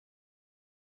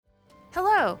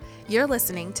Hello, you're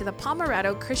listening to the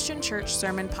Pomerado Christian Church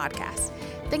Sermon Podcast.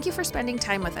 Thank you for spending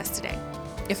time with us today.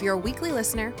 If you're a weekly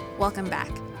listener, welcome back.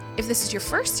 If this is your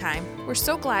first time, we're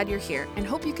so glad you're here and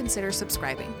hope you consider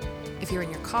subscribing. If you're in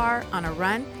your car, on a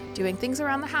run, doing things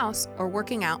around the house, or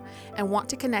working out, and want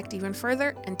to connect even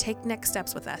further and take next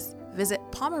steps with us, visit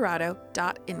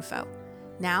pomerado.info.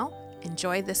 Now,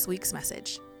 enjoy this week's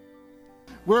message.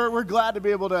 We're glad to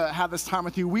be able to have this time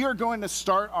with you. We are going to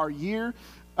start our year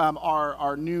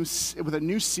with a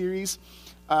new series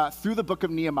through the book of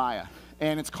Nehemiah,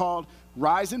 and it's called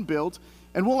Rise and Build,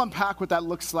 and we'll unpack what that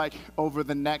looks like over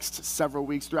the next several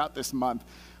weeks throughout this month.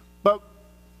 But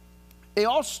it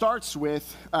all starts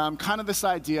with kind of this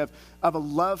idea of a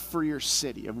love for your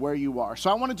city, of where you are. So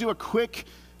I want to do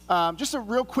just a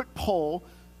real quick poll.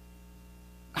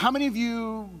 How many of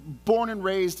you born and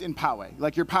raised in Poway?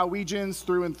 Like you're Powegians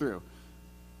through and through?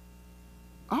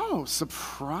 Oh,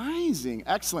 surprising.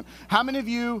 Excellent. How many of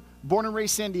you born and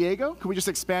raised San Diego? Can we just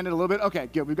expand it a little bit? Okay,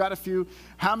 good. We've got a few.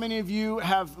 How many of you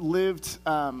have lived,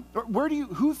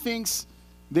 who thinks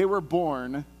they were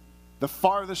born the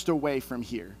farthest away from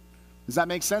here? Does that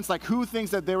make sense? Like who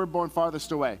thinks that they were born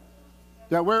farthest away?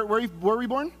 Yeah, where were we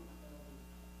born?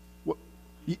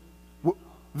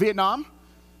 Vietnam?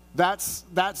 That's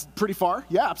pretty far.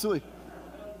 Yeah, absolutely.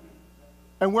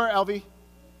 And where, LV?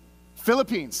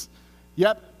 Philippines.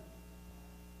 Yep.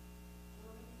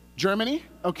 Germany.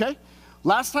 Okay.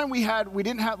 Last service, we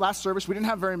didn't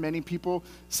have very many people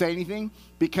say anything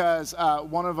because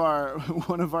one of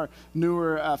our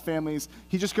newer families,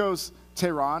 he just goes,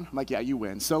 Tehran. I'm like, yeah, you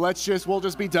win. So we'll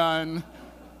just be done.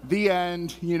 The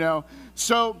end,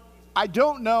 So I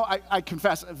don't know. I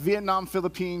confess, Vietnam,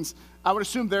 Philippines, I would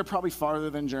assume they're probably farther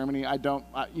than Germany. I don't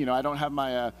have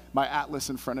my atlas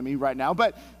in front of me right now,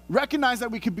 but recognize that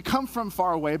we could come from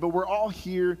far away, but we're all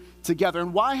here together.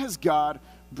 And why has God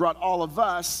brought all of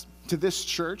us to this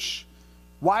church?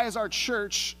 Why is our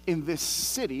church in this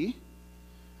city?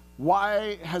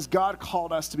 Why has God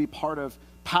called us to be part of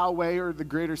Poway or the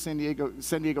greater San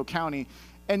Diego County,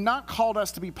 and not called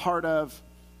us to be part of,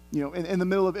 in the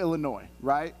middle of Illinois,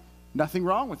 right? Nothing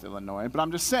wrong with Illinois, but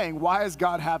I'm just saying, why does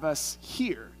God have us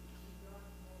here?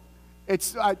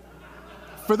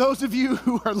 For those of you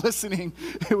who are listening,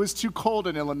 it was too cold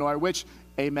in Illinois, which,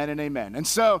 amen and amen. And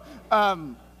so,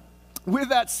 with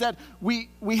that said,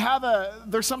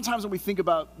 there's sometimes when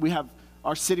we have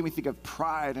our city, we think of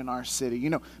pride in our city.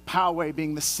 Poway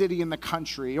being the city in the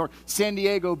country, or San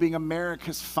Diego being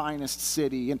America's finest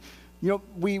city. And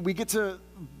we get to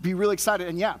be really excited.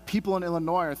 And yeah, people in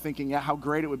Illinois are thinking, how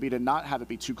great it would be to not have it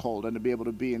be too cold and to be able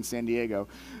to be in San Diego.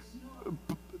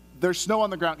 There's snow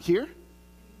on the ground here?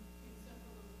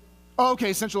 Oh,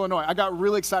 okay, Central Illinois. I got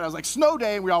really excited. I was like, snow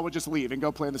day, and we all would just leave and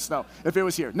go play in the snow if it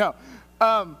was here. No.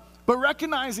 But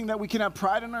recognizing that we can have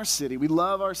pride in our city, we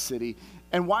love our city,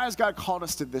 and why has God called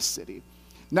us to this city?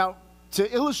 Now,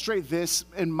 to illustrate this,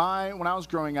 when I was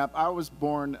growing up, I was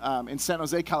born in San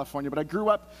Jose, California, but I grew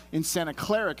up in Santa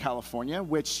Clara, California,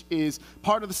 which is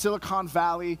part of the Silicon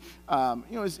Valley.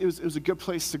 It was a good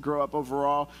place to grow up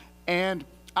overall. And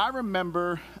I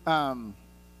remember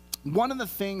one of the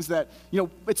things that,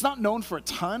 it's not known for a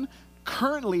ton.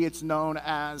 Currently, it's known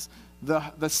as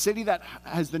the city that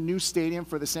has the new stadium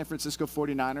for the San Francisco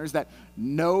 49ers, that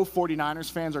no 49ers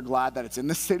fans are glad that it's in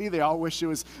the city. They all wish it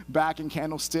was back in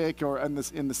Candlestick or in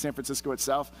the San Francisco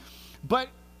itself. But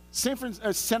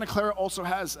Santa Clara also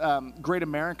has Great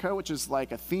America, which is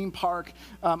like a theme park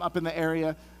up in the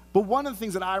area. But one of the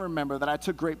things that I remember that I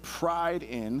took great pride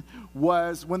in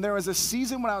was when there was a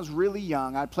season when I was really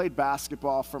young. I played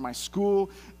basketball for my school,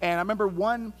 and I remember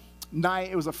one night,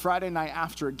 it was a Friday night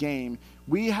after a game,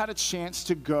 we had a chance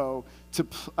to go to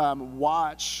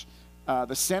watch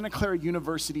the Santa Clara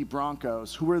University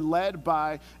Broncos, who were led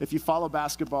by, if you follow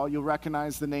basketball, you'll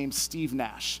recognize the name Steve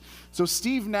Nash. So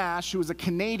Steve Nash, who was a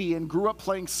Canadian, grew up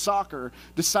playing soccer,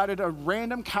 decided a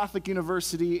random Catholic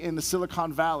university in the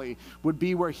Silicon Valley would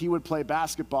be where he would play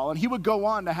basketball. And he would go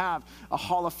on to have a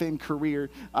Hall of Fame career.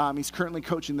 He's currently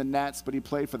coaching the Nets, but he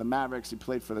played for the Mavericks, he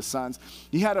played for the Suns.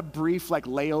 He had a brief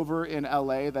layover in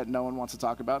LA that no one wants to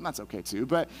talk about, and that's okay too.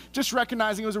 But just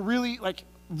recognizing it was a really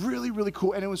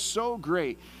cool, and it was so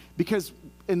great because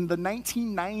in the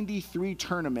 1993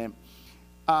 tournament,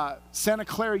 Santa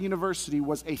Clara University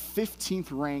was a 15th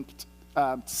ranked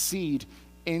seed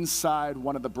inside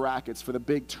one of the brackets for the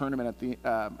big tournament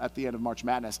at the end of March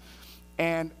Madness,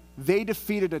 and they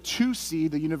defeated a 2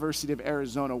 seed, the University of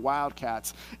Arizona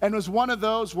Wildcats, and it was one of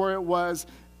those where it was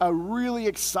a really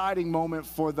exciting moment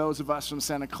for those of us from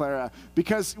Santa Clara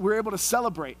because we were able to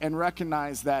celebrate and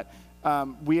recognize that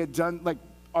we had done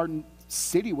our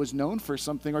city was known for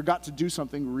something or got to do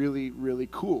something really, really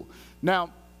cool. Now,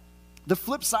 the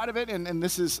flip side of it, and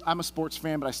this is, I'm a sports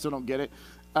fan, but I still don't get it.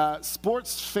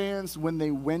 Sports fans, when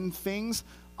they win things,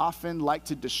 often like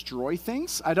to destroy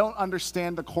things. I don't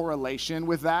understand the correlation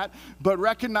with that, but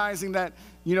recognizing that,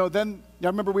 then I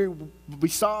remember we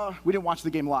didn't watch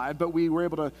the game live, but we were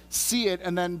able to see it,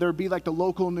 and then there'd be like the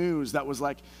local news that was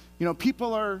like,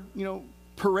 people are,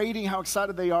 parading how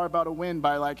excited they are about a win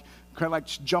by like kind of like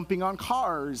jumping on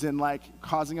cars and like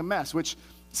causing a mess, which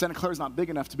Santa Clara is not big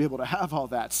enough to be able to have all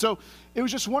that. So it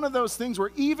was just one of those things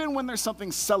where even when there's something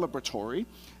celebratory,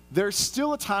 there's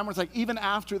still a time where it's like even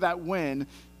after that win,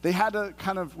 we had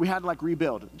to like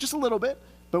rebuild just a little bit,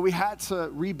 but we had to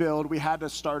rebuild. We had to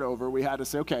start over. We had to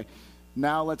say, okay,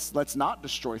 now let's not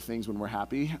destroy things when we're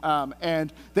happy.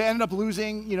 And they ended up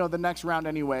losing, the next round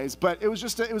anyways. But it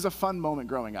was a fun moment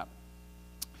growing up.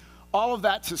 All of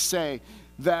that to say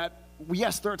that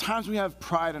yes, there are times we have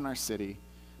pride in our city.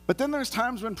 But then there's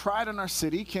times when pride in our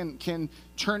city can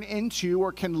turn into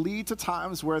or can lead to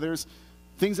times where there's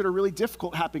things that are really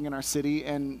difficult happening in our city,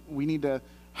 and we need to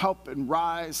help and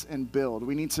rise and build.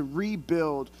 We need to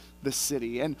rebuild the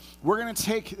city. And we're going to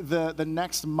take the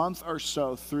next month or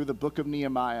so through the book of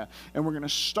Nehemiah, and we're going to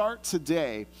start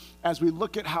today as we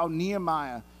look at how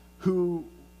Nehemiah, who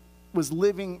was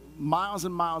living miles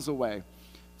and miles away,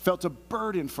 felt a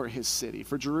burden for his city,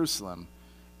 for Jerusalem,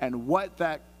 and what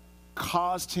that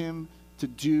caused him to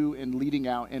do in leading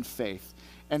out in faith,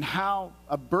 and how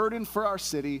a burden for our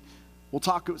city. We'll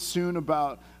talk soon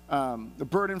about the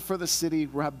burden for the city.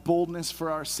 We'll have boldness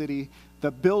for our city, the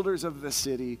builders of the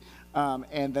city,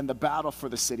 and then the battle for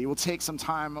the city. We'll take some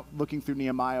time looking through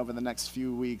Nehemiah over the next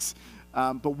few weeks.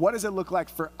 But what does it look like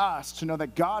for us to know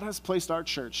that God has placed our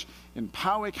church in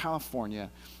Poway, California,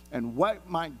 and what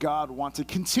might God want to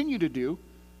continue to do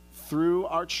through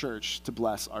our church to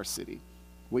bless our city?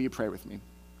 Will you pray with me?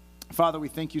 Father, we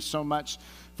thank you so much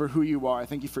for who you are. I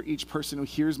thank you for each person who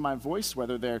hears my voice,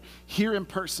 whether they're here in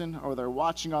person or they're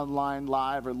watching online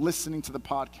live or listening to the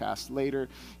podcast later.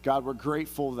 God, we're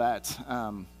grateful that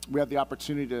we have the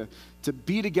opportunity to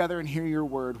be together and hear your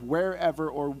word wherever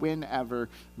or whenever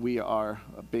we are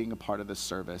being a part of this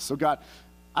service. So God,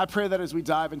 I pray that as we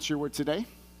dive into your word today,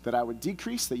 that I would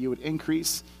decrease, that you would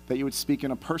increase, that you would speak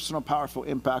in a personal, powerful,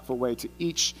 impactful way to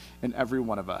each and every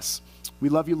one of us. We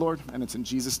love you, Lord, and it's in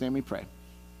Jesus' name we pray.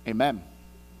 Amen.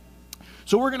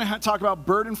 So we're going to talk about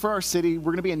burden for our city.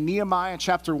 We're going to be in Nehemiah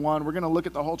chapter 1. We're going to look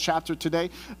at the whole chapter today.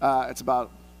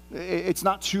 It's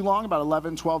not too long, about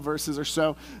 11, 12 verses or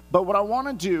so. But what I want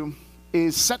to do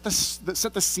is set the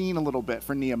scene a little bit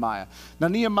for Nehemiah. Now,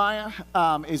 Nehemiah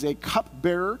is a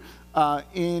cupbearer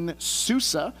in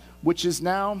Susa, which is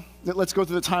now, let's go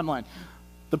through the timeline.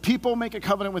 The people make a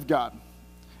covenant with God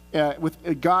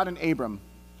and Abram.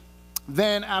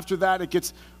 Then after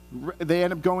that, they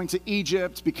end up going to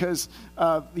Egypt because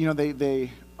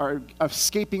they are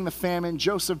escaping the famine.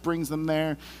 Joseph brings them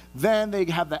there. Then they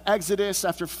have the Exodus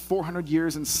after 400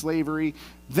 years in slavery.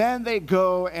 Then they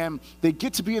go and they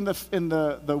get to be in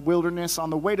the wilderness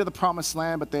on the way to the promised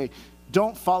land, but they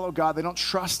don't follow God. They don't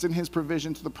trust in his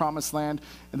provision to the promised land.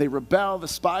 And they rebel. The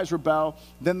spies rebel.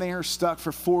 Then they are stuck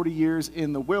for 40 years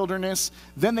in the wilderness.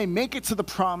 Then they make it to the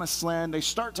promised land. They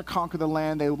start to conquer the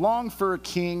land. They long for a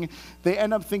king. They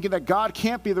end up thinking that God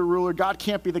can't be the ruler. God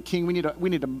can't be the king. We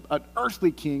need an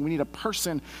earthly king. We need a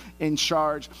person in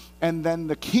charge. And then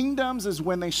the kingdoms is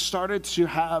when they started to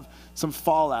have some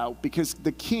fallout, because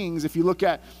the kings, if you look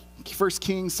at 1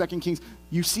 Kings, 2 Kings,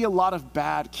 you see a lot of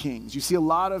bad kings. You see a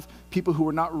lot of people who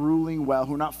are not ruling well,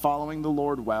 who are not following the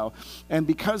Lord well. And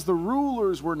because the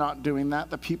rulers were not doing that,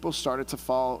 the people started to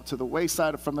fall to the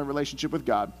wayside from their relationship with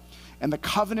God. And the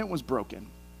covenant was broken.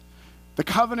 The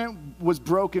covenant was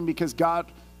broken because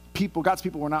God's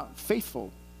people were not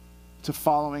faithful to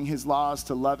following his laws,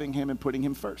 to loving him and putting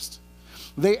him first.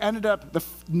 They ended up, the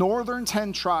northern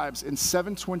 10 tribes in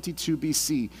 722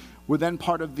 BC were then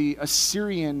part of the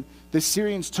Assyrian. The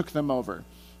Assyrians took them over,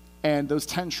 and those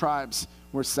 10 tribes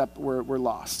were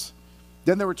lost.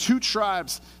 Then there were 2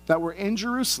 tribes that were in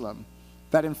Jerusalem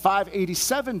that in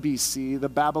 587 BC, the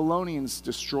Babylonians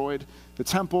destroyed the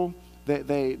temple.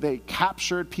 They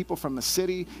captured people from the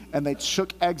city, and they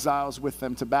took exiles with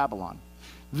them to Babylon.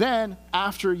 Then,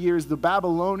 after years, the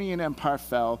Babylonian Empire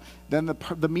fell. Then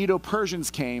the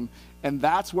Medo-Persians came, and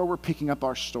that's where we're picking up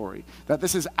our story. That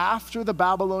this is after the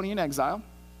Babylonian exile.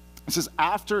 This is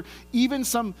after even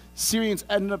some Syrians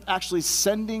ended up actually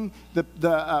sending a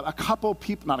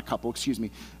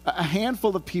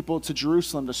handful of people to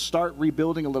Jerusalem to start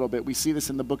rebuilding a little bit. We see this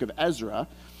in the book of Ezra.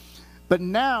 But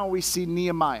now we see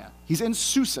Nehemiah. He's in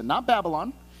Susa, not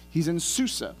Babylon. He's in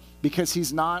Susa. because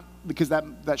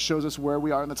that shows us where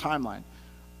we are in the timeline.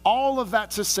 All of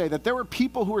that to say that there were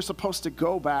people who were supposed to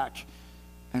go back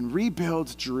and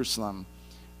rebuild Jerusalem.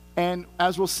 And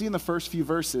as we'll see in the first few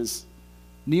verses,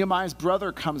 Nehemiah's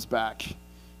brother comes back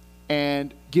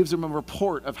and gives him a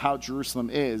report of how Jerusalem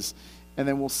is. And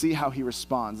then we'll see how he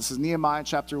responds. This is Nehemiah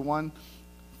chapter 1,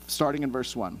 starting in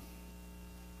verse 1.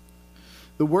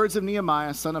 The words of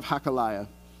Nehemiah, son of Hakaliah.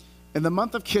 In the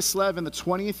month of Kislev, in the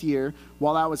 20th year,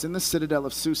 while I was in the citadel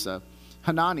of Susa,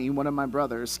 Hanani, one of my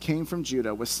brothers, came from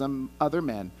Judah with some other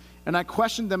men, and I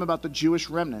questioned them about the Jewish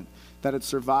remnant that had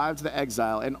survived the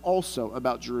exile and also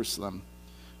about Jerusalem.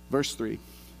 Verse 3,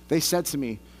 they said to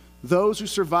me, those who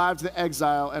survived the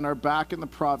exile and are back in the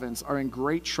province are in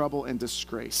great trouble and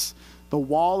disgrace. The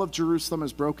wall of Jerusalem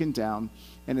is broken down,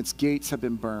 and its gates have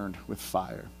been burned with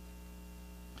fire.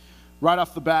 Right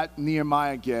off the bat,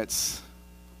 Nehemiah gets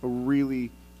a really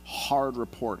hard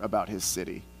report about his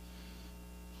city.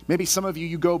 Maybe some of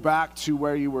you go back to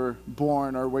where you were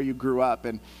born or where you grew up,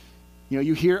 and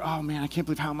you hear, oh man, I can't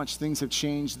believe how much things have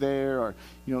changed there, or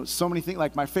so many things,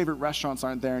 like my favorite restaurants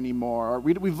aren't there anymore, or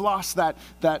we've lost that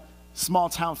small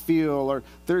town feel, or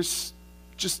there's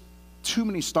just too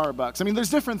many Starbucks. I mean, there's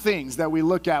different things that we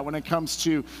look at when it comes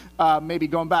to maybe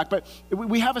going back, but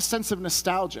we have a sense of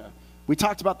nostalgia. We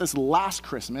talked about this last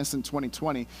Christmas in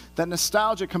 2020, that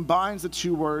nostalgia combines the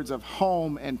two words of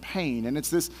home and pain. And it's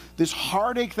this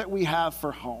heartache that we have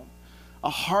for home, a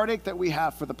heartache that we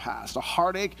have for the past, a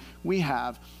heartache we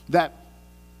have that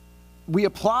we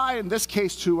apply in this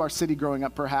case to our city growing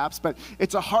up perhaps, but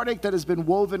it's a heartache that has been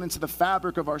woven into the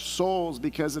fabric of our souls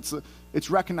because it's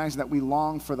recognizing that we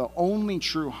long for the only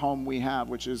true home we have,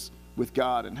 which is with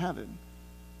God in heaven.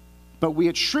 But we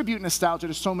attribute nostalgia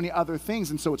to so many other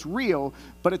things, and so it's real,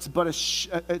 but it's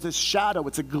a shadow,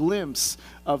 it's a glimpse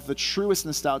of the truest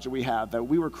nostalgia we have, that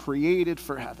we were created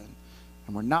for heaven,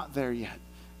 and we're not there yet.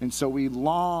 And so we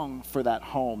long for that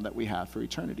home that we have for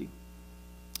eternity.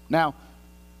 Now,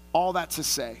 all that to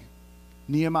say,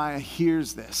 Nehemiah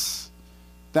hears this,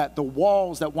 that the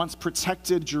walls that once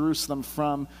protected Jerusalem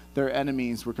from their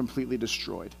enemies were completely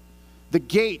destroyed. The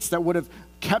gates that would have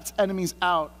kept enemies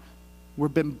out were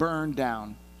been burned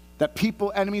down, that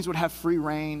enemies would have free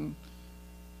reign,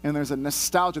 and there's a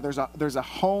nostalgia, there's a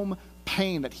home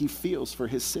pain that he feels for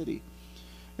his city.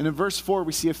 And in verse 4,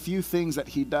 we see a few things that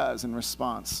he does in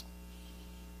response.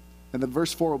 And the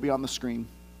verse 4 will be on the screen.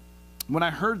 When I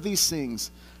heard these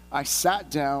things, I sat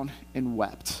down and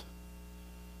wept.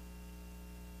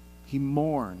 He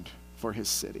mourned for his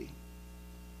city.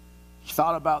 He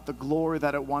thought about the glory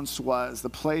that it once was, the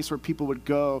place where people would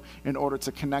go in order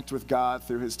to connect with God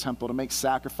through his temple, to make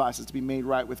sacrifices, to be made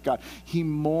right with God. He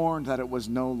mourned that it was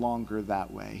no longer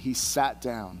that way. He sat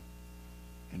down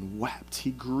and wept. He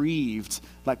grieved,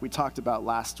 like we talked about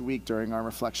last week during our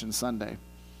Reflection Sunday.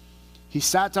 He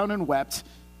sat down and wept,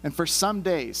 and for some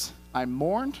days I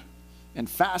mourned and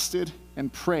fasted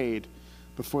and prayed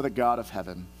before the God of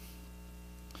heaven.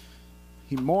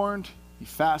 He mourned, he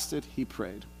fasted, he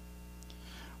prayed.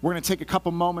 We're going to take a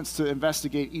couple moments to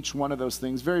investigate each one of those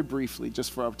things very briefly,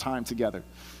 just for our time together.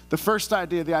 The first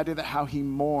idea, the idea that how he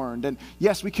mourned. And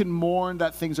yes, we can mourn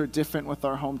that things are different with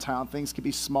our hometown. Things can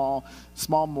be small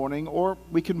mourning, or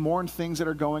we can mourn things that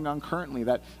are going on currently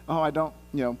that,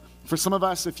 for some of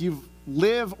us, if you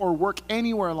live or work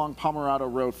anywhere along Pomerado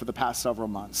Road for the past several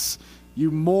months, you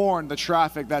mourn the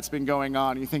traffic that's been going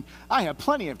on. And you think, I have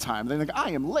plenty of time. Then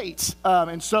I am late.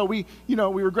 And so we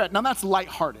regret. Now that's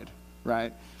lighthearted,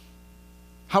 right?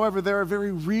 However, there are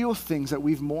very real things that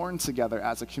we've mourned together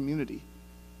as a community.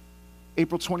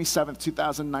 April 27th,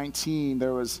 2019,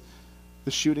 there was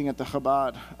the shooting at the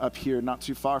Chabad up here, not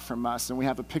too far from us. And we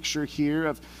have a picture here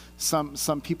of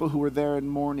some people who were there in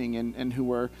mourning and who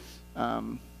were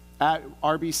at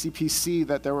RBCPC,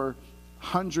 that there were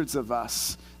hundreds of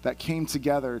us that came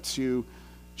together to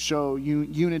show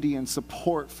unity and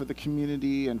support for the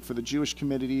community and for the Jewish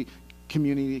community,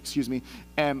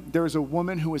 and there was a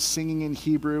woman who was singing in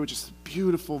Hebrew, just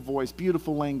beautiful voice,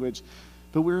 beautiful language,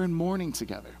 but we were in mourning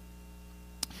together.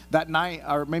 That night,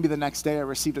 or maybe the next day, I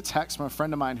received a text from a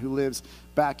friend of mine who lives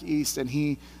back east, and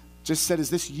he just said, "Is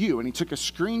this you?" And he took a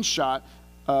screenshot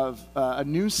of a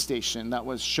news station that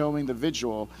was showing the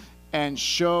vigil, and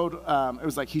showed, it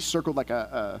was like he circled like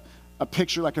a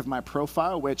picture like of my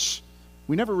profile, which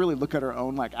we never really look at our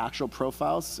own like actual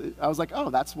profiles. I was like, oh,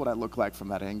 that's what I look like from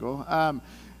that angle.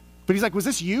 But he's like, was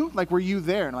this you? Like, were you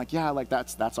there? And I'm like, yeah, like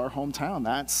that's our hometown.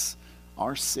 That's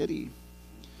our city.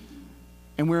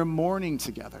 And we were mourning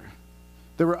together.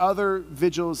 There were other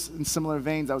vigils in similar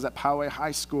veins. I was at Poway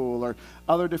High School or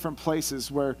other different places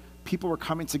where people were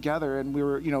coming together, and we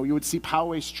were, you would see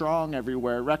Poway Strong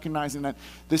everywhere, recognizing that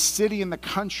the city and the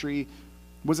country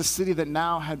was a city that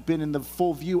now had been in the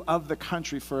full view of the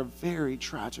country for a very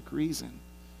tragic reason.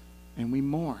 And we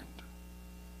mourned,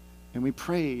 and we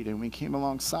prayed, and we came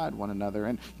alongside one another,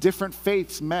 and different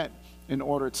faiths met in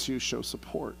order to show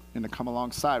support and to come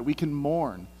alongside. We can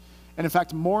mourn. And in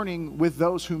fact, mourning with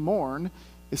those who mourn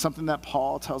is something that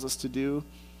Paul tells us to do.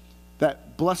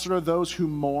 That blessed are those who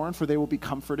mourn, for they will be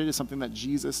comforted, is something that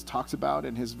Jesus talked about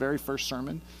in his very first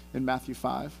sermon in Matthew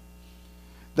 5.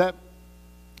 That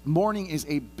mourning is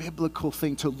a biblical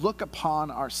thing, to look upon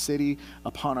our city,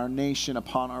 upon our nation,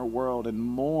 upon our world, and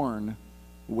mourn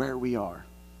where we are.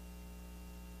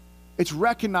 It's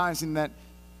recognizing that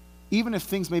even if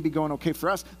things may be going okay for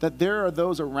us, that there are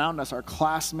those around us, our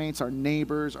classmates, our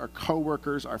neighbors, our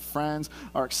coworkers, our friends,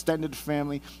 our extended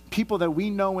family, people that we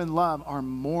know and love are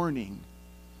mourning.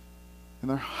 And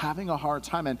they're having a hard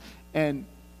time. And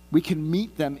we can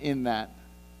meet them in that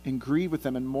and grieve with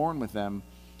them and mourn with them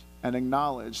and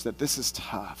acknowledge that this is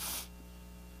tough.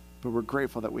 But we're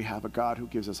grateful that we have a God who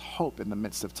gives us hope in the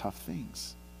midst of tough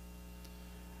things.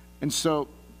 And so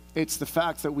it's the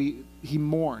fact that he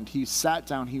mourned, he sat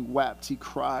down, he wept, he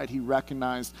cried, he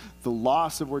recognized the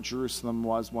loss of where Jerusalem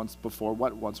was once before,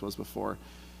 what once was before,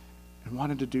 and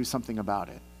wanted to do something about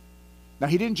it. Now,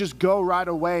 he didn't just go right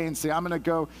away and say, I'm going to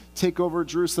go take over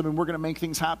Jerusalem and we're going to make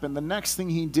things happen. The next thing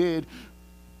he did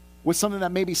was something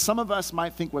that maybe some of us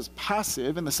might think was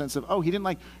passive, in the sense of, he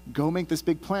didn't go make this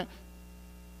big plan.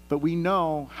 But we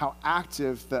know how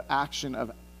active the action of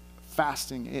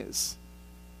fasting is.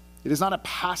 It is not a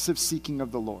passive seeking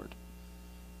of the Lord.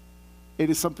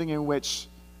 It is something in which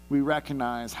we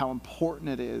recognize how important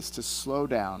it is to slow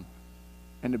down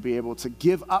and to be able to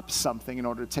give up something in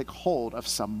order to take hold of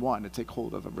someone, to take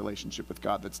hold of a relationship with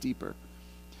God that's deeper.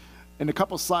 In a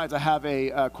couple slides, I have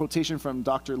a quotation from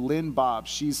Dr. Lynn Bobb.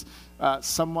 She's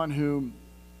someone who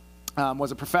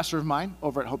was a professor of mine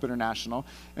over at Hope International,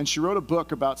 and she wrote a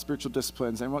book about spiritual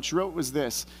disciplines. And what she wrote was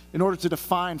this: in order to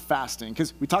define fasting,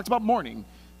 because we talked about mourning,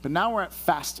 but now we're at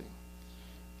fasting.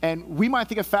 And we might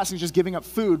think of fasting as just giving up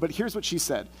food, but here's what she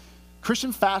said.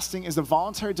 Christian fasting is the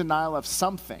voluntary denial of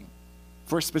something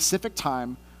for a specific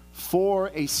time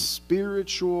for a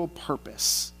spiritual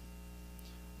purpose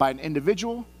by an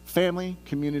individual, family,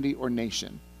 community, or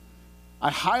nation. I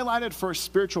highlighted for a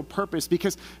spiritual purpose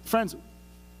because, friends,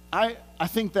 I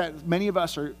think that many of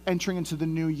us are entering into the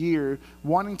new year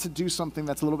wanting to do something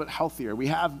that's a little bit healthier. We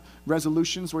have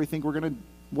resolutions where we think we're going to,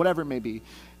 whatever it may be,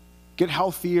 get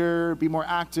healthier, be more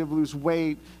active, lose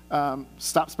weight,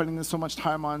 stop spending so much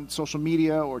time on social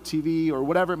media or TV or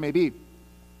whatever it may be.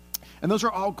 And those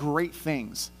are all great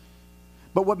things.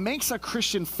 But what makes a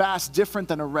Christian fast different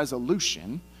than a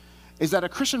resolution is that a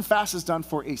Christian fast is done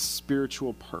for a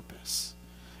spiritual purpose.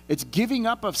 It's giving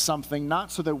up of something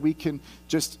not so that we can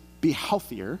just be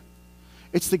healthier.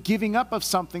 It's the giving up of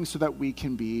something so that we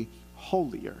can be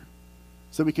holier,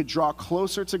 so we could draw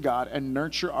closer to God and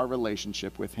nurture our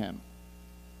relationship with him.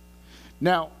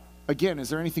 Now, again, is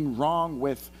there anything wrong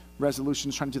with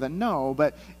resolutions trying to do that? No,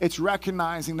 but it's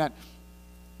recognizing that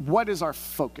what is our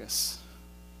focus?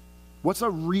 What's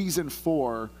the reason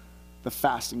for the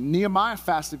fasting? Nehemiah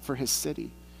fasted for his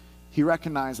city. He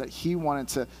recognized that he wanted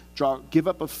to give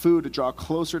up of food to draw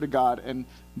closer to God and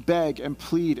beg and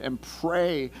plead and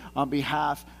pray on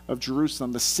behalf of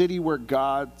Jerusalem, the city where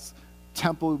God's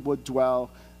temple would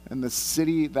dwell, and the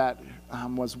city that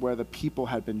was where the people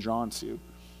had been drawn to.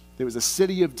 There was a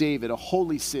city of David, a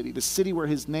holy city, the city where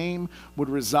his name would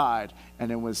reside,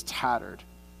 and it was tattered.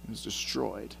 It was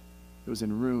destroyed. It was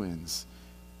in ruins.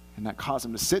 And that caused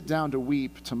him to sit down to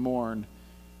weep, to mourn.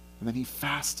 And then he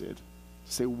fasted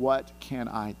to say, what can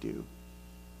I do?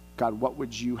 God, what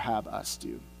would you have us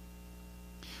do?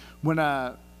 When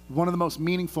one of the most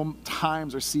meaningful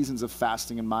times or seasons of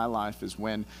fasting in my life is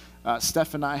when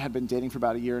Steph and I had been dating for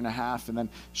about 1.5 years, and then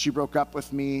she broke up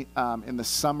with me in the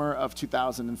summer of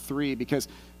 2003 because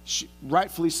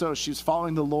rightfully so, she was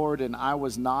following the Lord and I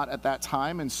was not at that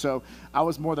time, and so I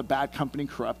was more the bad company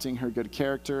corrupting her good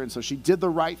character, and so she did the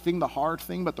right thing, the hard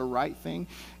thing, but the right thing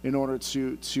in order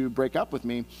to break up with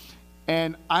me.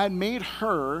 And I had made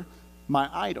her my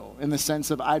idol in the sense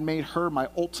of I'd made her my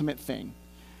ultimate thing.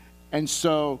 And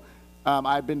so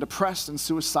I'd been depressed and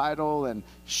suicidal, and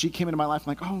she came into my life.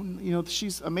 I'm like,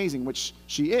 she's amazing, which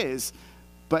she is,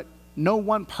 but no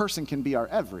one person can be our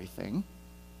everything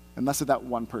unless that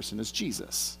one person is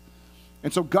Jesus.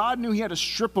 And so God knew he had to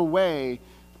strip away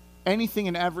anything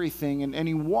and everything and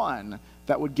anyone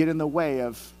that would get in the way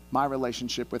of my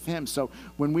relationship with him. So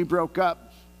when we broke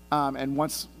up, And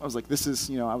once I was like, this is,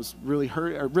 I was really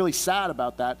hurt, or really sad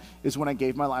about that, is when I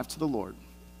gave my life to the Lord.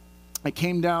 I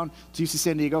came down to UC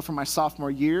San Diego for my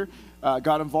sophomore year,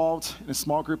 got involved in a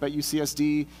small group at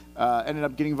UCSD, ended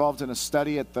up getting involved in a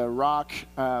study at the Rock,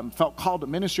 felt called to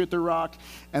ministry at the Rock,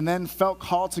 and then felt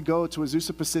called to go to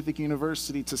Azusa Pacific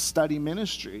University to study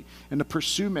ministry and to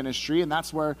pursue ministry. And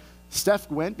that's where Steph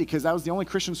went, because that was the only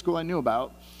Christian school I knew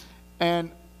about.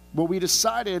 And what we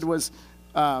decided was,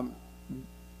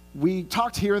 we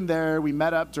talked here and there. We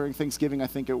met up during Thanksgiving, I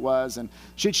think it was, and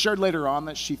she had shared later on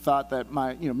that she thought that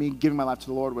me giving my life to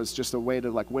the Lord was just a way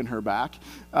to win her back,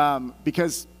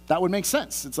 because that would make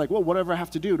sense. It's like, well, whatever I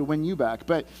have to do to win you back.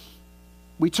 But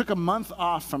we took a month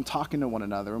off from talking to one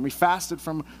another, and we fasted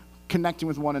from connecting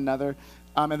with one another,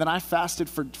 and then I fasted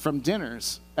from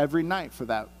dinners every night for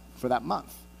that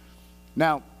month.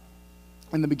 Now,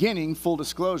 in the beginning, full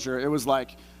disclosure, it was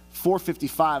like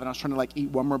 4:55, and I was trying to eat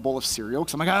one more bowl of cereal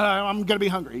because I'm like, I'm gonna be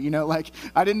hungry,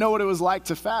 I didn't know what it was like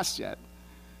to fast yet.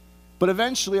 But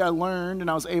eventually I learned, and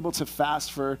I was able to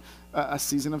fast for a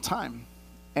season of time.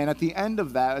 And at the end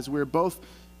of that, as we were both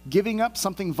giving up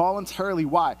something voluntarily,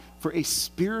 why? For a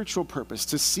spiritual purpose,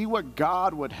 to see what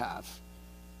God would have.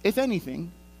 If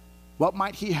anything, what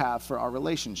might he have for our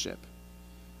relationship?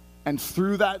 And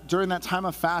during that time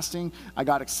of fasting, I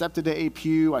got accepted to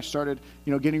APU. I started,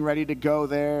 getting ready to go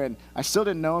there. And I still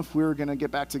didn't know if we were going to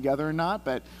get back together or not,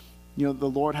 but, the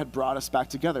Lord had brought us back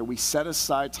together. We set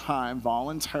aside time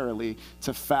voluntarily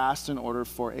to fast in order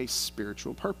for a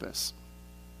spiritual purpose.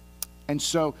 And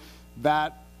so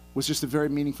that was just a very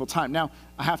meaningful time. Now,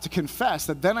 I have to confess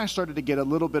that then I started to get a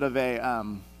little bit of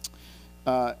an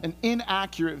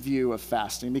inaccurate view of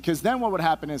fasting, because then what would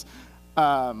happen is,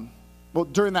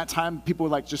 during that time, people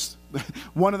would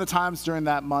one of the times during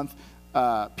that month,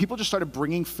 people just started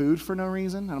bringing food for no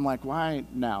reason. And I'm like, why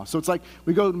now? So it's like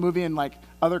we go to the movie and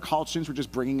other college students were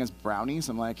just bringing us brownies.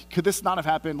 I'm like, could this not have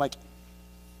happened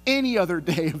any other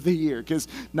day of the year? Because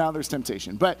now there's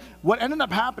temptation. But what ended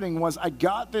up happening was I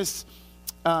got this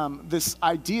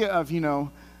idea of,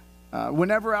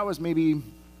 whenever I was maybe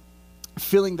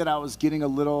feeling that I was getting a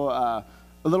little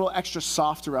extra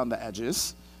soft around the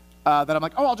edges, that I'm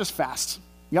like, I'll just fast.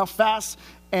 I'll fast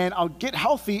and I'll get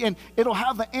healthy, and it'll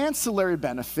have the ancillary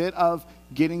benefit of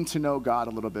getting to know God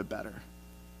a little bit better.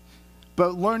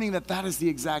 But learning that is the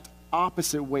exact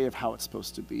opposite way of how it's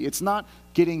supposed to be. It's not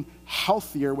getting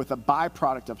healthier with a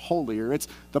byproduct of holier.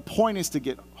 The point is to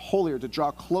get holier, to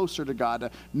draw closer to God,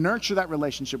 to nurture that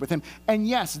relationship with him. And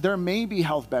yes, there may be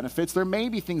health benefits, there may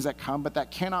be things that come, but that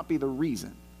cannot be the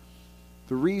reason.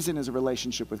 The reason is a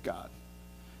relationship with God.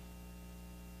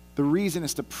 The reason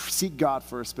is to seek God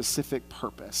for a specific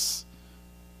purpose,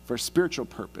 for a spiritual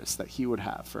purpose that he would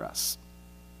have for us.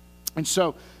 And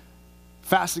so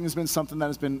fasting has been something that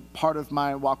has been part of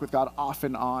my walk with God off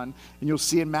and on. And you'll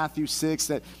see in Matthew 6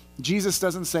 that Jesus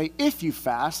doesn't say, if you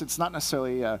fast. It's not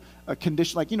necessarily a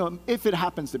condition, if it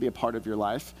happens to be a part of your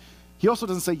life. He also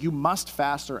doesn't say you must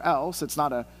fast or else. It's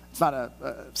not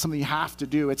something you have to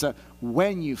do. It's a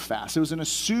when you fast. It was an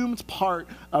assumed part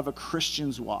of a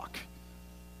Christian's walk.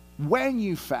 When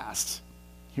you fast,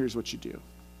 here's what you do.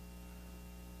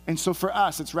 And so for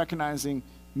us, it's recognizing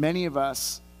many of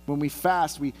us, when we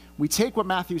fast, we take what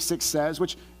Matthew 6 says,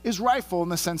 which is rightful in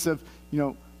the sense of,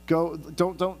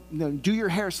 don't do your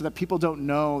hair so that people don't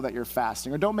know that you're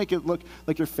fasting, or don't make it look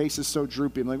like your face is so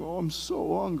droopy. I'm I'm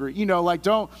so hungry.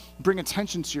 Don't bring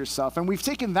attention to yourself. And we've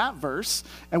taken that verse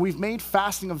and we've made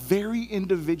fasting a very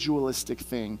individualistic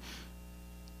thing.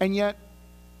 And yet,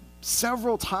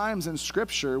 several times in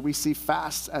Scripture, we see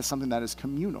fast as something that is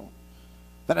communal.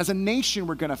 That as a nation,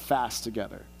 we're going to fast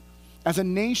together. As a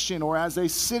nation or as a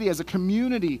city, as a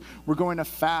community, we're going to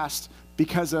fast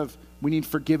because we need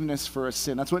forgiveness for a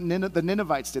sin. That's what the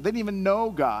Ninevites did. They didn't even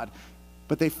know God,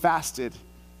 but they fasted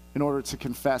in order to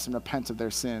confess and repent of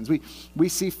their sins. We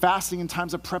see fasting in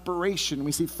times of preparation.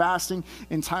 We see fasting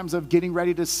in times of getting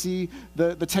ready to see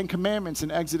the Ten Commandments in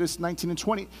Exodus 19 and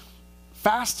 20.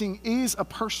 Fasting is a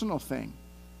personal thing,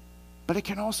 but it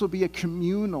can also be a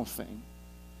communal thing.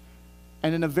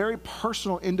 And in a very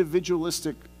personal,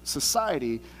 individualistic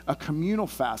society, a communal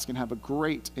fast can have a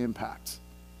great impact.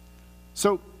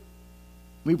 So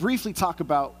we briefly talk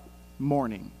about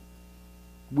mourning,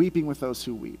 weeping with those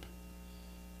who weep.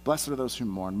 Blessed are those who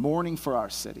mourn, mourning for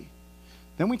our city.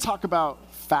 Then we talk about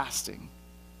fasting,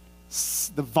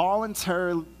 the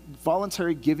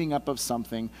voluntary giving up of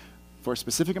something for a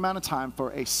specific amount of time for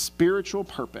a spiritual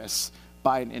purpose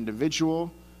by an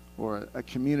individual or a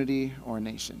community or a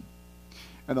nation.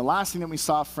 And the last thing that we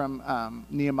saw from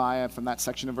Nehemiah, from that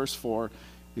section of verse 4,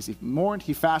 is he mourned,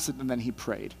 he fasted, and then he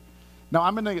prayed. Now,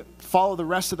 I'm going to follow the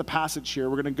rest of the passage here.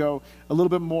 We're going to go a little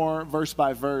bit more verse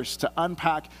by verse to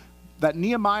unpack that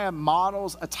Nehemiah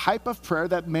models a type of prayer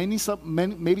that maybe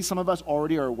some of us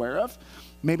already are aware of.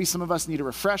 Maybe some of us need a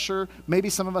refresher. Maybe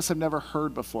some of us have never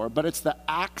heard before. But it's the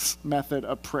ACTS method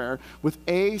of prayer with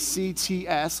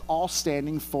ACTS, all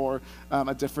standing for an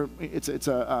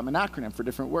acronym for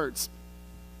different words.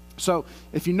 So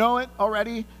if you know it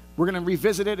already, we're going to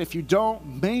revisit it. If you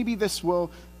don't, maybe this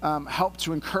will help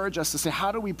to encourage us to say,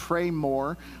 how do we pray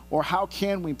more, or how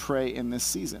can we pray in this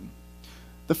season?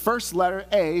 The first letter,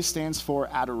 A, stands for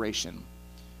adoration.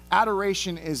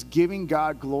 Adoration is giving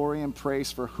God glory and praise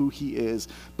for who he is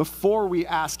before we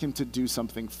ask him to do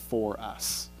something for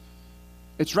us.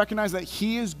 It's recognized that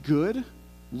he is good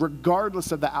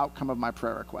regardless of the outcome of my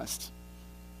prayer request.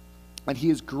 And he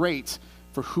is great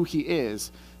for who he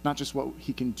is, not just what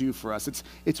he can do for us.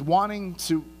 It's wanting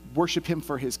to worship him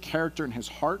for his character and his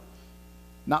heart,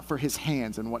 not for his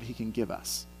hands and what he can give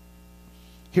us.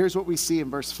 Here's what we see in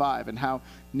verse 5 and how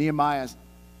Nehemiah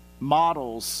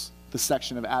models the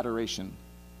section of adoration.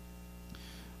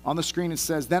 On the screen it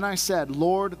says, "Then I said,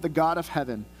 Lord, the God of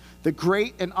heaven, the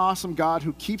great and awesome God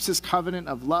who keeps his covenant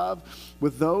of love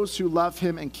with those who love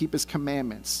him and keep his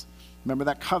commandments." Remember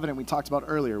that covenant we talked about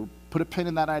earlier. Put a pin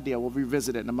in that idea. We'll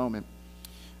revisit it in a moment.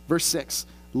 Verse 6,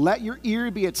 "Let your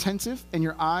ear be attentive and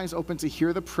your eyes open to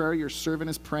hear the prayer your servant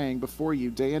is praying before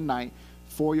you day and night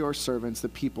for your servants, the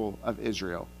people of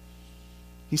Israel."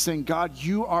 He's saying, God,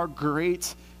 you are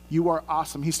great. You are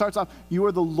awesome. He starts off, you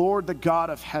are the Lord, the God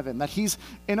of heaven. That he's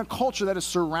in a culture that is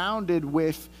surrounded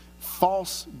with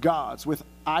false gods, with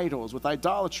idols, with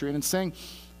idolatry. And it's saying,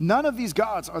 none of these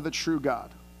gods are the true God.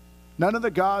 None of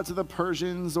the gods of the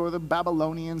Persians or the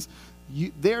Babylonians,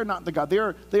 they're not the God. They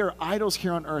are idols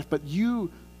here on earth. But you,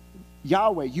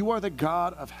 Yahweh, you are the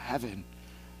God of heaven.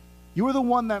 You are the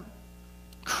one that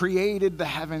created the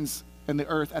heavens and the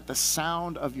earth at the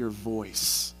sound of your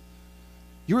voice.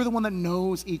 You're the one that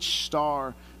knows each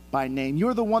star by name.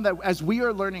 You're the one that, as we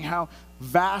are learning how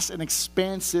vast and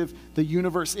expansive the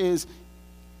universe is,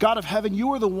 God of heaven,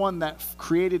 you are the one that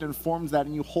created and forms that,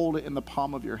 and you hold it in the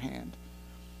palm of your hand.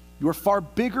 You are far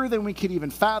bigger than we could even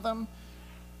fathom,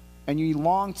 and you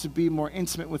long to be more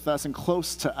intimate with us and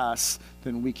close to us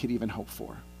than we could even hope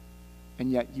for.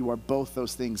 And yet you are both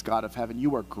those things, God of heaven.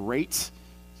 You are great.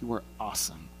 You are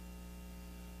awesome.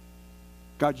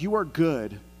 God, you are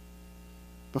good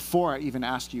before I even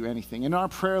ask you anything. In our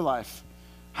prayer life,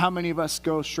 how many of us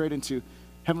go straight into,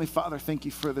 Heavenly Father, thank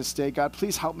you for this day. God,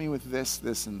 please help me with this,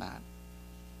 this, and that.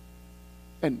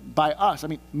 And by us, I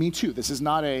mean, me too. This is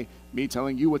not me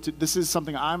telling you what to, this is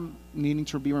something I'm needing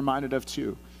to be reminded of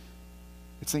too.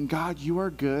 It's saying, God, you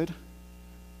are good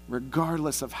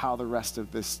regardless of how the rest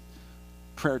of this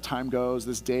prayer time goes,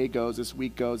 this day goes, this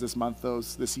week goes, this month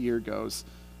goes, this year goes,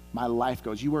 my life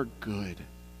goes. You are good.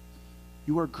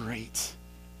 You are great.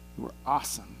 You are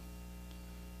awesome.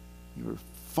 You are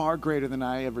far greater than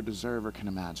I ever deserve or can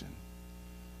imagine.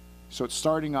 So it's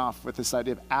starting off with this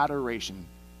idea of adoration,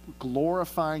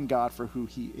 glorifying God for who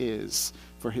he is,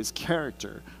 for his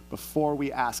character, before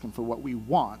we ask him for what we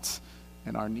want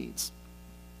and our needs.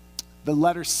 The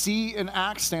letter C in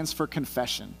Acts stands for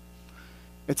confession.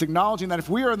 It's acknowledging that if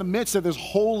we are in the midst of this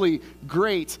holy,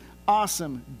 great,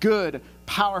 awesome, good,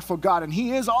 powerful God, and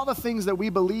he is all the things that we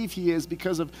believe he is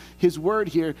because of his word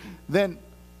here, then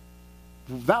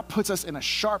that puts us in a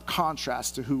sharp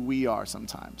contrast to who we are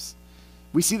sometimes.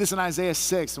 We see this in Isaiah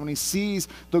 6 when he sees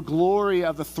the glory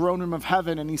of the throne room of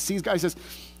heaven, and he sees God, he says,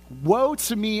 "Woe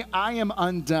to me, I am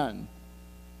undone.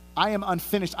 I am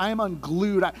unfinished. I am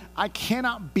unglued. I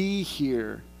cannot be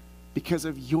here because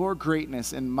of your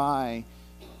greatness and my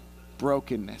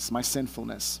brokenness, my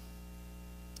sinfulness."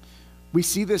 We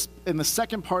see this in the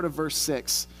second part of verse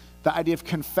 6, the idea of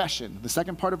confession. The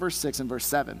second part of verse 6 and verse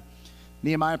 7.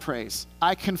 Nehemiah prays,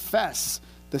 "I confess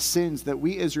the sins that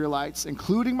we Israelites,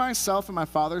 including myself and my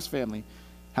father's family,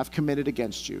 have committed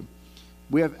against you.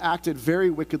 We have acted very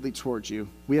wickedly towards you.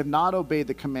 We have not obeyed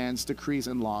the commands, decrees,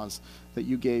 and laws that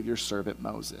you gave your servant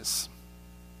Moses."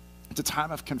 It's a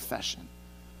time of confession.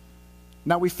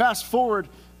 Now we fast forward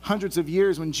hundreds of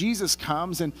years when Jesus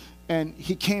comes, and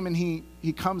he came and he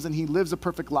comes and he lives a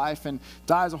perfect life and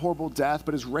dies a horrible death,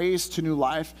 but is raised to new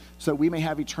life so that we may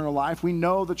have eternal life. We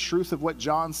know the truth of what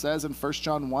John says in 1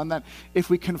 John 1, that if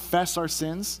we confess our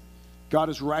sins, God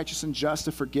is righteous and just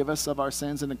to forgive us of our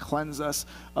sins and to cleanse us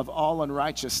of all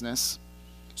unrighteousness.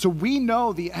 So we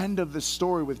know the end of the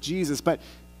story with Jesus, but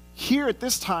here at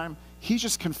this time, he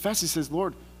just confessed. He says,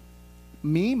 Lord,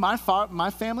 me, my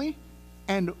family,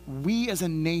 and we as a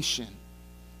nation,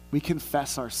 we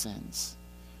confess our sins.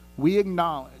 We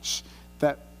acknowledge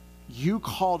that you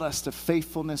called us to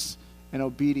faithfulness and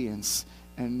obedience,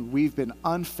 and we've been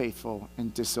unfaithful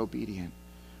and disobedient.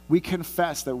 We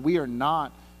confess that we are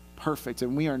not perfect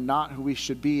and we are not who we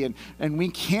should be, and we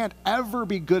can't ever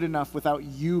be good enough without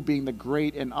you being the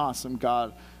great and awesome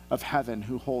God of heaven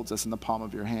who holds us in the palm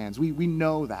of your hands. We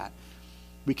know that.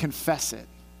 We confess it.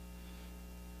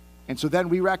 And so then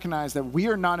we recognize that we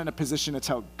are not in a position to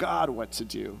tell God what to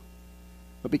do,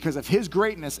 but because of his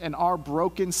greatness and our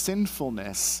broken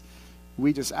sinfulness,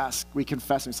 we just ask, we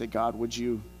confess and say, God, would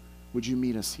you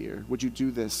meet us here? Would you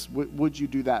do this? Would you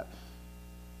do that?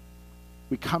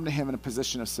 We come to him in a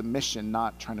position of submission,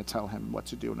 not trying to tell him what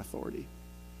to do in authority.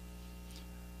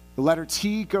 The letter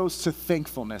T goes to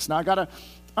thankfulness. Now I got to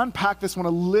unpack this one a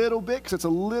little bit because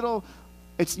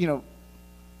it's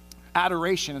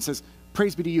adoration. It says,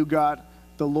 praise be to you, God,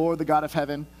 the Lord, the God of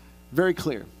heaven. Very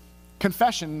clear.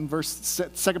 Confession,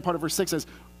 second part of verse 6 says,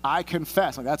 I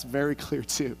confess. Like, that's very clear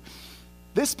too.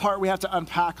 This part we have to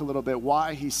unpack a little bit,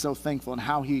 why he's so thankful and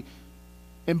how he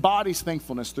embodies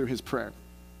thankfulness through his prayer.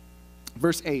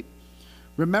 Verse 8,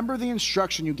 remember the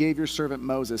instruction you gave your servant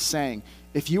Moses, saying,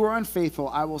 if you are unfaithful,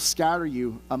 I will scatter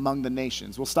you among the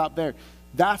nations. We'll stop there.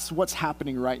 That's what's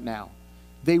happening right now.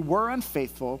 They were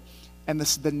unfaithful, and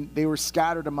they were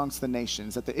scattered amongst the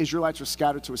nations, that the Israelites were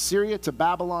scattered to Assyria, to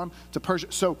Babylon, to Persia.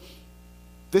 So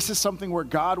this is something where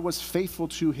God was faithful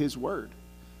to his word,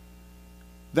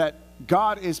 that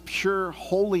God is pure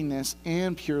holiness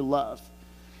and pure love.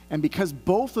 And because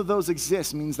both of those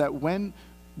exist means that when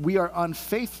we are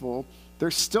unfaithful,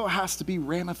 there still has to be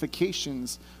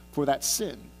ramifications for that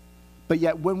sin. But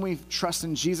yet when we trust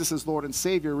in Jesus as Lord and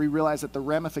Savior, we realize that the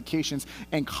ramifications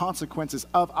and consequences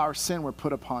of our sin were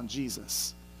put upon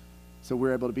Jesus. So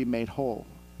we're able to be made whole,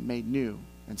 made new,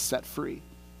 and set free.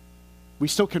 We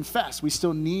still confess, we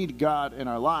still need God in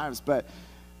our lives, but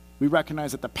we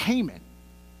recognize that the payment,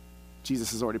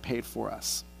 Jesus has already paid for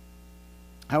us.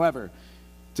 However,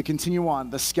 to continue on,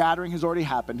 the scattering has already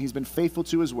happened. He's been faithful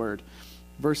to his word.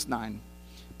 Verse 9,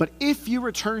 but if you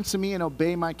return to me and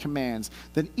obey my commands,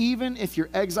 then even if your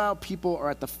exiled people are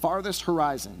at the farthest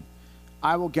horizon,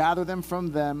 I will gather them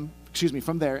from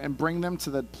there and bring them to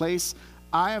the place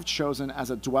I have chosen as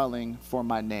a dwelling for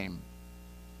my name.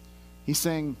 He's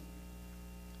saying,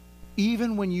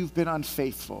 even when you've been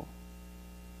unfaithful,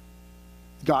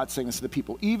 God's saying this to the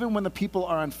people, even when the people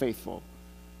are unfaithful,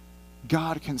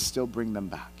 God can still bring them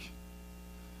back.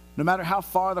 No matter how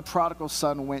far the prodigal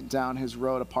son went down his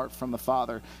road apart from the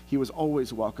Father, he was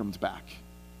always welcomed back.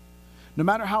 No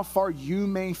matter how far you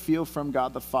may feel from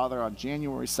God the Father on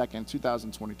January 2nd,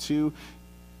 2022,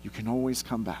 you can always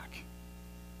come back.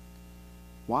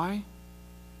 Why?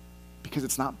 Because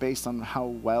it's not based on how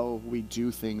well we do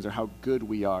things or how good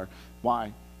we are.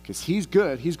 Why? Because he's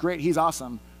good, he's great, he's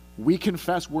awesome. We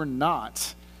confess we're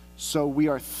not. So we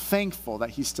are thankful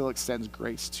that he still extends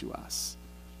grace to us.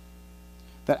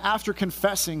 That after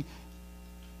confessing,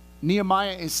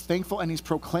 Nehemiah is thankful and he's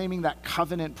proclaiming that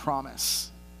covenant promise.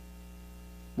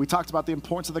 We talked about the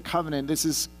importance of the covenant. This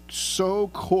is so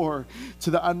core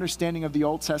to the understanding of the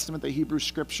Old Testament, the Hebrew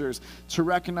scriptures, to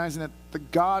recognizing that the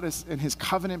God and his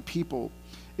covenant people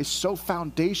is so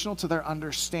foundational to their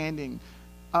understanding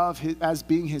of his, as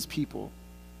being his people,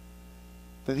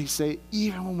 that he say,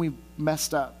 even when we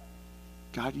messed up,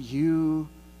 God, you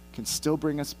can still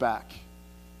bring us back.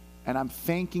 And I'm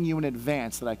thanking you in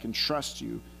advance that I can trust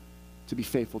you to be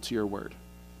faithful to your word.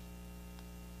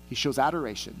 He shows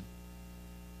adoration.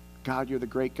 God, you're the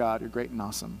great God. You're great and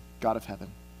awesome, God of heaven.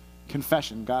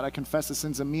 Confession. God, I confess the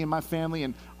sins of me and my family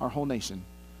and our whole nation.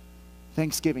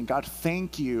 Thanksgiving. God,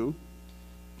 thank you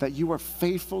that you are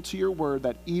faithful to your word,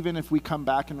 that even if we come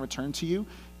back and return to you,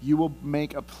 you will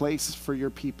make a place for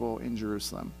your people in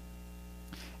Jerusalem.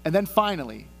 And then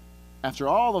finally, after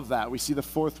all of that, we see the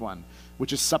fourth one,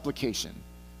 which is supplication.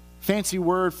 Fancy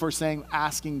word for saying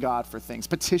asking God for things,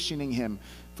 petitioning him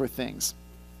for things.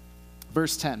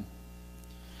 Verse 10.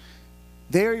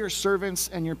 They are your servants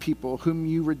and your people, whom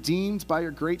you redeemed by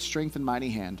your great strength and mighty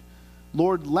hand.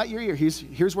 Lord, let your ear,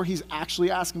 here's where he's actually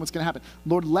asking what's going to happen.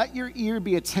 Lord, let your ear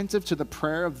be attentive to the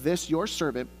prayer of this your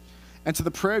servant and to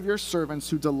the prayer of your servants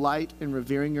who delight in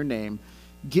revering your name.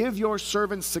 Give your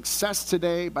servant success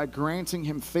today by granting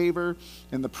him favor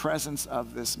in the presence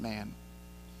of this man.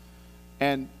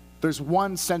 And there's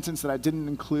one sentence that I didn't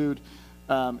include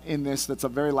in this. That's the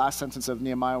very last sentence of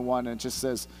Nehemiah 1. And it just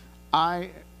says,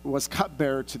 I was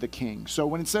cupbearer to the king. So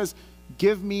when it says,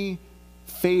 give me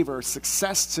favor,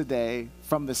 success today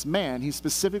from this man, he's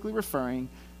specifically referring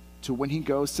to when he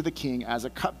goes to the king as a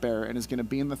cupbearer and is going to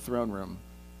be in the throne room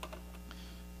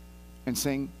and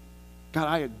saying, God,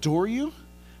 I adore you.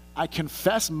 I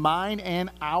confess mine and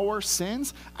our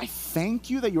sins. I thank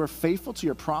you that you are faithful to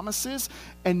your promises.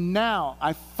 And now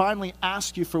I finally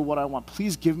ask you for what I want.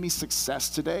 Please give me success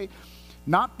today.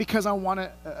 Not because I want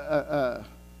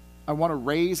to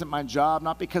raise at my job,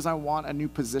 not because I want a new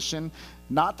position,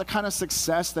 not the kind of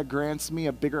success that grants me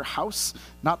a bigger house,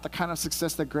 not the kind of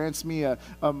success that grants me a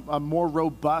more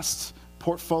robust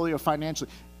portfolio financially.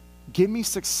 Give me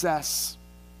success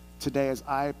today as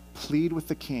I plead with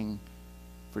the King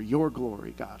for your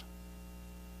glory, God,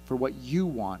 for what you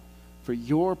want, for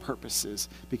your purposes,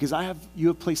 because you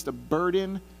have placed a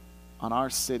burden on our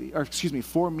city, or excuse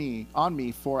me, on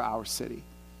me for our city.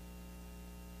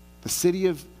 The city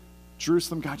of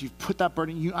Jerusalem, God, you've put that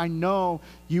burden. I know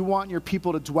you want your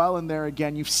people to dwell in there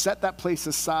again. You've set that place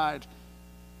aside.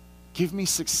 Give me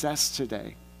success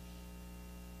today.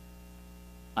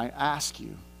 I ask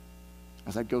you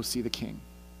as I go see the King.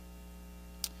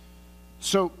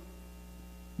 So,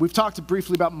 we've talked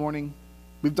briefly about mourning.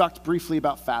 We've talked briefly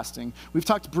about fasting. We've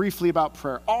talked briefly about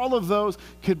prayer. All of those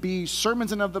could be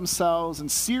sermons in and of themselves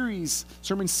and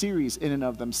sermon series in and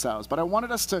of themselves. But I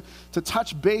wanted us to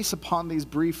touch base upon these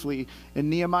briefly in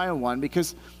Nehemiah 1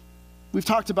 because we've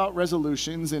talked about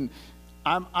resolutions, and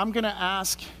I'm going to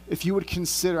ask if you would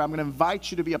consider, I'm going to invite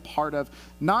you to be a part of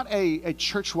not a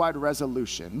church-wide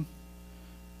resolution,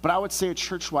 but I would say a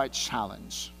church-wide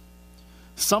challenge.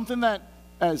 Something that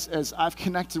as I've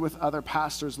connected with other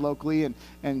pastors locally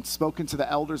and spoken to the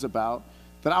elders about,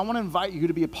 that I want to invite you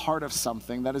to be a part of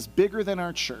something that is bigger than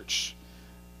our church,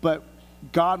 but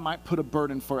God might put a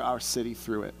burden for our city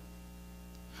through it.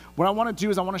 What I want to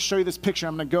do is I want to show you this picture.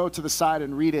 I'm going to go to the side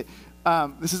and read it.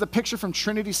 This is a picture from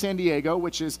Trinity San Diego,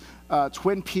 which is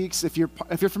Twin Peaks. If you're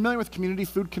familiar with Community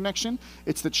Food Connection,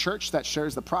 it's the church that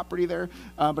shares the property there,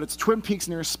 but it's Twin Peaks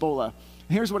near Spola. And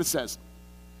here's what it says.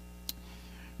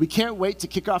 We can't wait to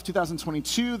kick off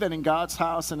 2022, then in God's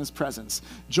house and his presence.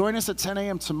 Join us at 10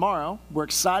 a.m. tomorrow. We're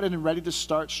excited and ready to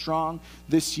start strong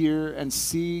this year and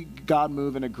see God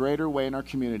move in a greater way in our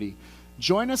community.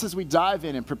 Join us as we dive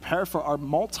in and prepare for our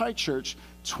multi-church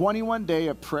 21-day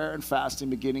of prayer and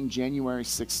fasting beginning January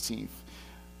 16th.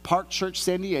 Park Church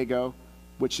San Diego,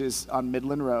 which is on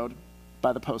Midland Road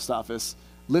by the post office.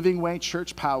 Living Way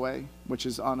Church Poway, which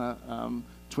is on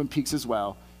Twin Peaks as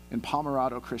well. And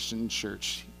Pomerado Christian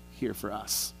Church here for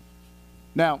us.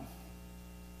 Now,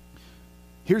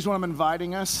 here's what I'm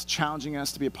inviting us, challenging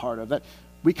us to be a part of. That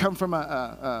we come from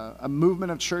a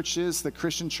movement of churches, the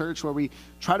Christian church, where we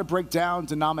try to break down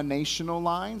denominational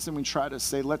lines and we try to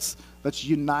say, let's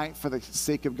unite for the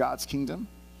sake of God's kingdom.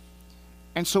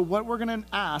 And so what we're going to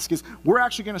ask is, we're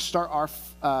actually going to start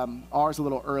ours a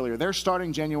little earlier. They're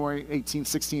starting January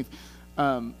 18th,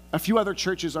 16th. A few other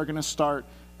churches are going to start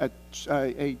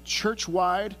a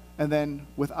church-wide, and then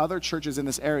with other churches in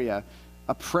this area,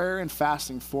 a prayer and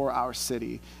fasting for our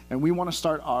city. And we want to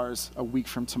start ours a week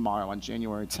from tomorrow on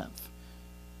January 10th.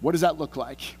 What does that look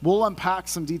like? We'll unpack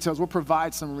some details. We'll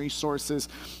provide some resources.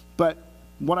 But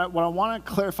what I want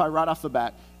to clarify right off the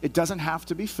bat, it doesn't have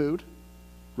to be food,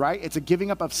 right? It's a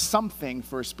giving up of something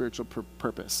for a spiritual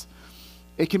purpose.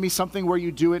 It can be something where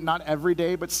you do it not every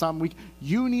day, but some week.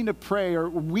 You need to pray, or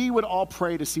we would all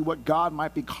pray to see what God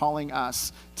might be calling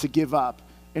us to give up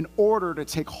in order to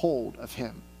take hold of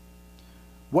him.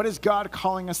 What is God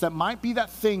calling us that might be that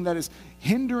thing that is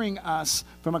hindering us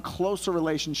from a closer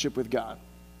relationship with God?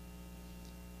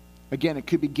 Again, it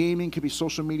could be gaming, it could be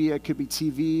social media, it could be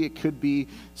TV, it could be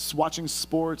watching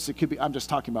sports, it could be, I'm just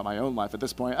talking about my own life at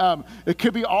this point. It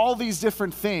could be all these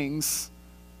different things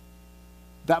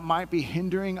that might be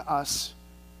hindering us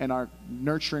and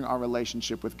nurturing our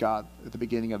relationship with God at the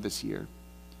beginning of this year.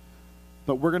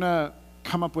 But we're going to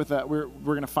come up with we're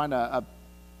going to find a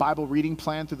Bible reading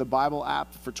plan through the Bible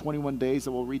app for 21 days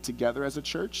that we'll read together as a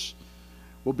church.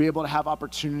 We'll be able to have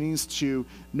opportunities to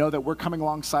know that we're coming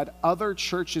alongside other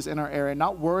churches in our area,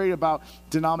 not worried about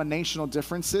denominational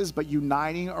differences, but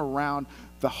uniting around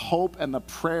the hope and the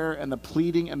prayer and the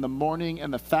pleading and the mourning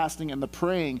and the fasting and the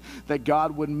praying that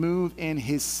God would move in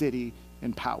his city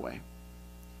in Poway.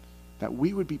 That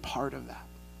we would be part of that.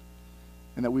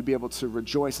 And that we'd be able to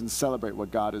rejoice and celebrate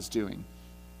what God is doing.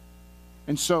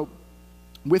 And so,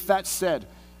 with that said,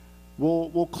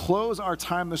 we'll close our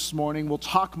time this morning. We'll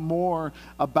talk more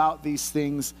about these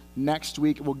things next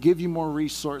week. We'll give you more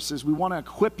resources. We want to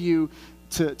equip you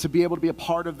to be able to be a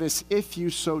part of this if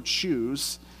you so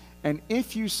choose. And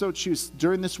if you so choose,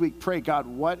 during this week, pray, God,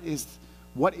 what is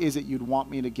it you'd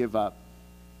want me to give up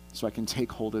so I can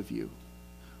take hold of you?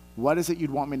 What is it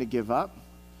you'd want me to give up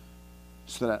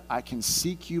so that I can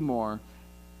seek you more?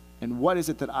 And what is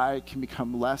it that I can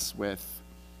become less with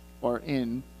or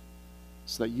in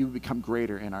so that you become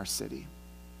greater in our city.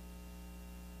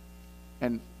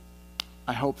 And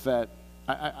I hope that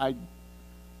I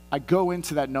go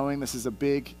into that knowing this is a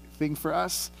big thing for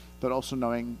us, but also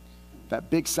knowing that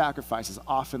big sacrifices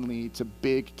often lead to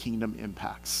big kingdom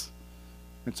impacts.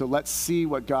 And so let's see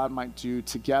what God might do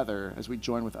together as we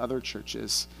join with other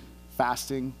churches,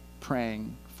 fasting,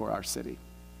 praying for our city.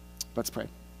 Let's pray.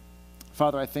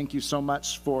 Father, I thank you so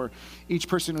much for each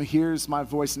person who hears my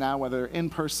voice now, whether in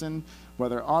person,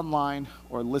 whether online,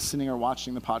 or listening or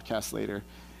watching the podcast later.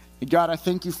 And God, I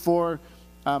thank you for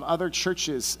other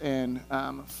churches and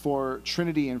for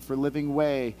Trinity and for Living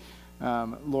Way,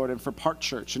 Lord, and for Park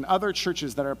Church and other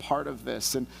churches that are part of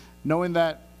this. And knowing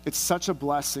that it's such a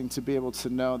blessing to be able to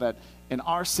know that in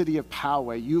our city of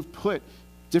Poway, you've put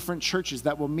different churches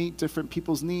that will meet different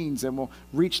people's needs and will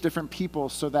reach different people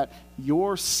so that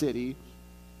your city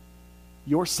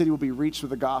will be reached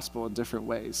with the gospel in different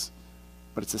ways.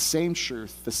 But it's the same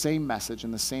truth, the same message,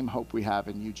 and the same hope we have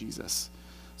in you, Jesus.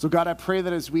 So God, I pray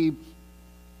that as we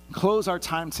close our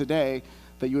time today,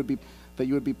 that you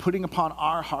would be putting upon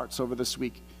our hearts over this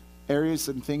week areas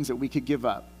and things that we could give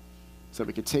up so that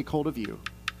we could take hold of you,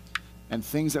 and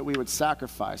things that we would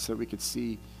sacrifice so that we could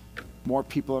see more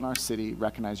people in our city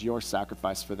recognize your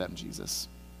sacrifice for them, Jesus.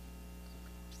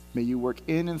 May you work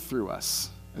in and through us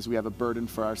as we have a burden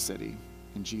for our city.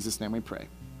 In Jesus' name we pray.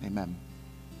 Amen.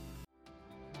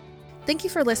 Thank you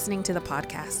for listening to the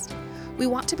podcast. We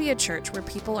want to be a church where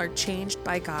people are changed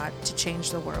by God to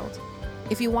change the world.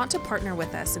 If you want to partner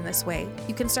with us in this way,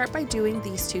 you can start by doing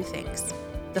these two things.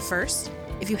 The first,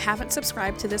 if you haven't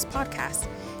subscribed to this podcast,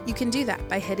 you can do that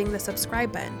by hitting the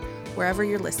subscribe button wherever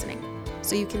you're listening,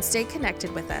 so you can stay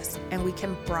connected with us and we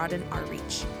can broaden our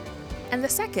reach. And the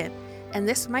second, and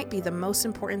this might be the most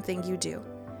important thing you do,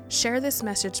 share this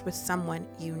message with someone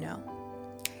you know.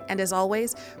 And as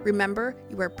always, remember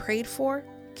you are prayed for,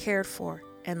 cared for,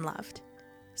 and loved.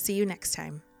 See you next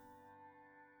time.